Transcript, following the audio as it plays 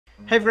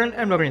Hey everyone,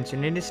 I'm Lorenzo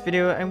and in this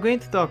video I'm going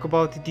to talk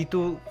about the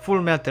two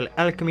Fullmetal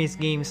Alchemist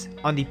games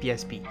on the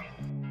PSP.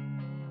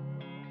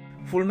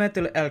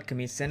 Fullmetal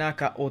Alchemist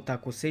Senaka or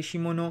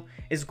Takuseshimono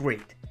is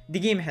great. The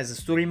game has a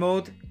story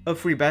mode, a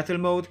free battle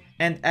mode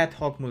and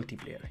ad-hoc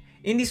multiplayer.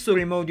 In the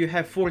story mode you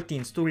have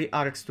 14 story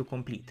arcs to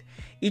complete.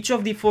 Each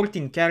of the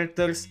 14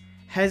 characters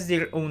has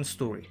their own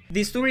story.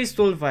 The story is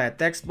told via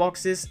text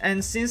boxes,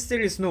 and since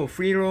there is no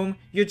free roam,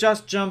 you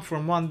just jump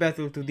from one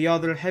battle to the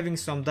other, having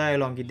some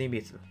dialogue in the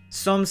middle.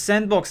 Some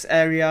sandbox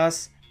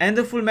areas and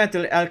the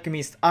Fullmetal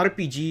Alchemist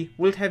RPG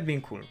would have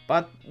been cool,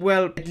 but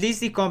well, at least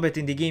the combat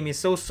in the game is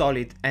so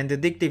solid and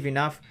addictive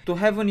enough to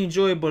have an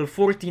enjoyable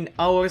 14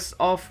 hours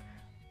of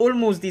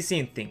almost the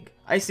same thing.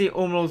 I say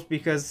almost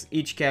because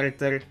each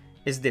character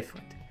is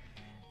different.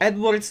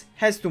 Edwards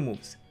has two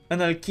moves.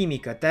 An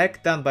alchemic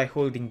attack done by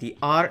holding the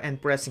R and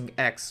pressing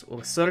X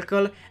or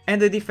circle, and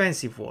a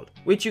defensive wall,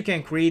 which you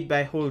can create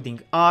by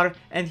holding R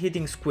and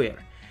hitting square.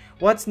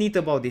 What's neat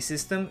about this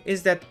system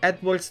is that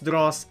Edwards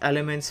draws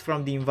elements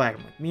from the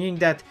environment, meaning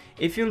that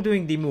if you're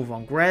doing the move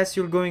on grass,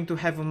 you're going to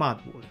have a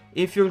mud wall.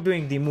 If you're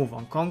doing the move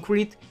on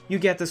concrete, you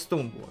get a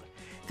stone wall.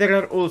 There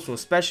are also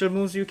special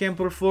moves you can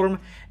perform,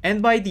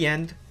 and by the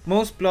end,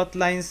 most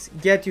plotlines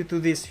get you to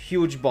this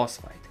huge boss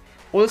fight.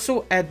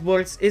 Also,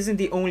 Edwards isn't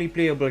the only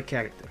playable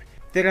character.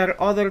 There are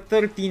other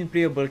 13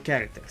 playable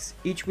characters,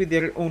 each with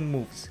their own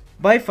moves.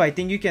 By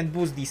fighting you can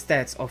boost the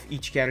stats of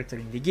each character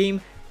in the game,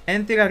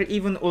 and there are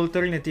even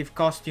alternative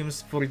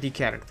costumes for the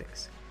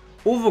characters.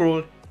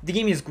 Overall, the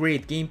game is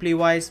great gameplay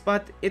wise,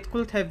 but it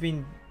could have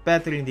been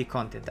better in the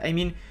content. I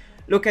mean,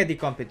 look at the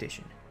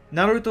competition.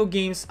 Naruto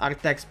games are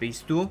text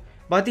based too,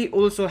 but they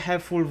also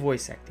have full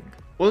voice acting.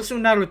 Also,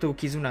 Naruto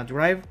Kizuna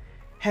Drive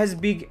has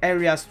big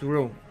areas to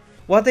roam.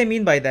 What I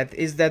mean by that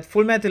is that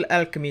Fullmetal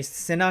Alchemist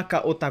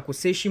Senaka or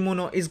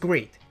Takuseshimono is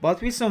great,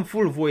 but with some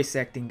full voice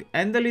acting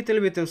and a little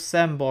bit of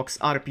sandbox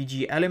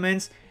RPG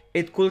elements,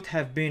 it could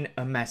have been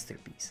a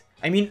masterpiece.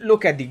 I mean,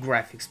 look at the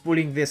graphics,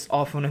 pulling this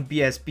off on a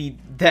PSP,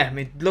 damn,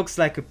 it looks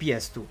like a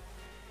PS2.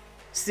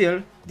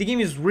 Still, the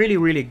game is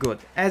really good,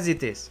 as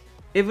it is,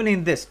 even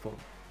in this form.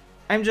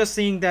 I'm just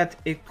saying that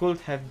it could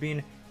have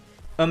been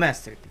a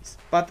masterpiece,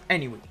 but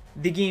anyway,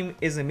 the game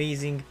is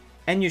amazing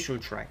and you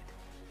should try it.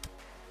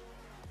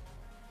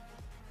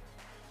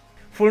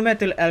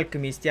 Fullmetal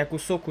Alchemist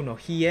Yakusoku no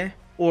Hie,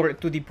 or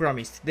To the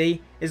Promised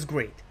Day, is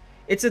great.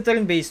 It's a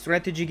turn-based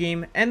strategy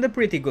game and a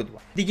pretty good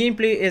one. The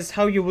gameplay is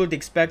how you would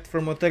expect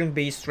from a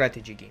turn-based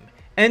strategy game,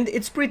 and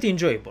it's pretty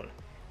enjoyable.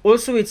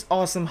 Also, it's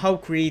awesome how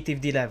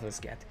creative the levels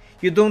get.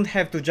 You don't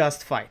have to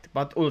just fight,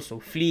 but also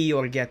flee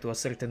or get to a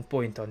certain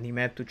point on the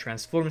map to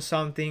transform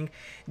something.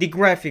 The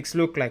graphics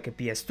look like a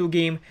PS2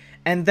 game,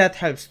 and that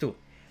helps too.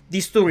 The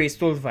story is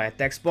told via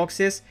text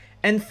boxes,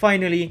 and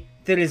finally,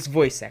 there is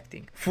voice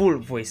acting, full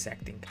voice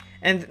acting.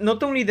 And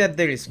not only that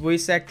there is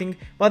voice acting,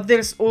 but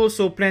there's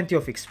also plenty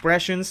of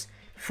expressions,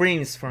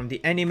 frames from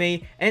the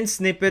anime, and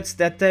snippets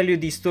that tell you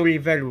the story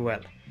very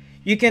well.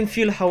 You can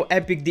feel how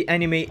epic the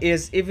anime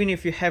is even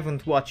if you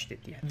haven't watched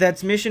it yet.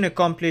 That's mission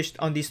accomplished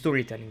on the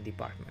storytelling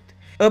department.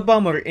 A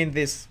bummer in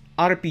this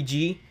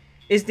RPG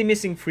is the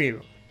missing free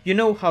roam. You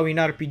know how in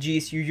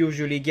RPGs you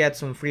usually get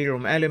some free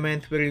roam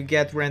element where you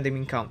get random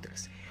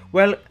encounters.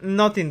 Well,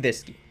 not in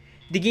this game.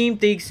 The game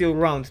takes you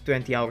around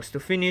 20 hours to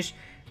finish,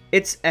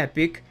 it's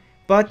epic,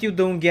 but you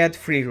don't get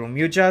free roam,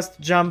 you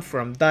just jump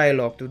from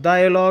dialogue to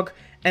dialogue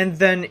and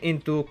then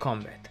into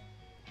combat.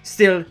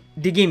 Still,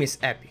 the game is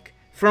epic,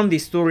 from the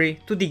story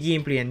to the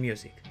gameplay and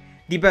music.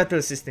 The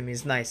battle system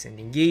is nice and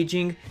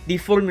engaging, the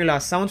formula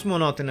sounds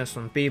monotonous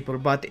on paper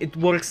but it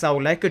works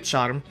out like a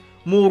charm.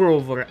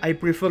 Moreover, I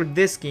prefer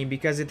this game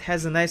because it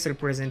has a nicer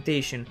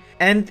presentation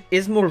and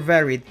is more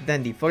varied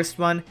than the first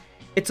one.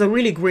 It's a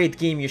really great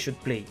game you should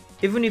play,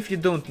 even if you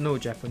don't know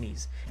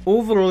Japanese.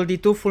 Overall, the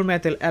two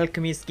Fullmetal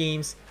Alchemist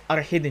games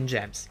are hidden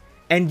gems,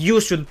 and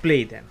you should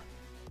play them.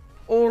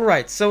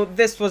 Alright, so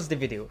this was the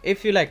video.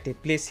 If you liked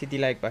it, please hit the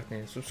like button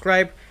and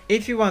subscribe.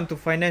 If you want to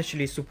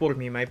financially support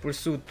me in my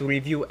pursuit to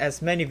review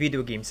as many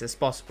video games as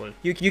possible,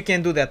 you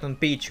can do that on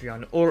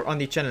Patreon or on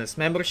the channel's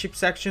membership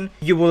section.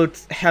 You would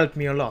help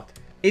me a lot.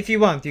 If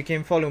you want, you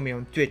can follow me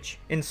on Twitch,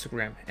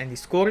 Instagram and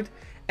Discord.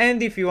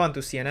 And if you want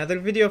to see another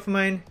video of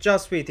mine,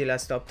 just wait till I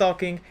stop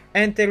talking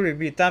and there will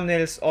be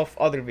thumbnails of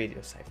other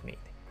videos I've made.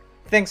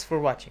 Thanks for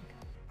watching.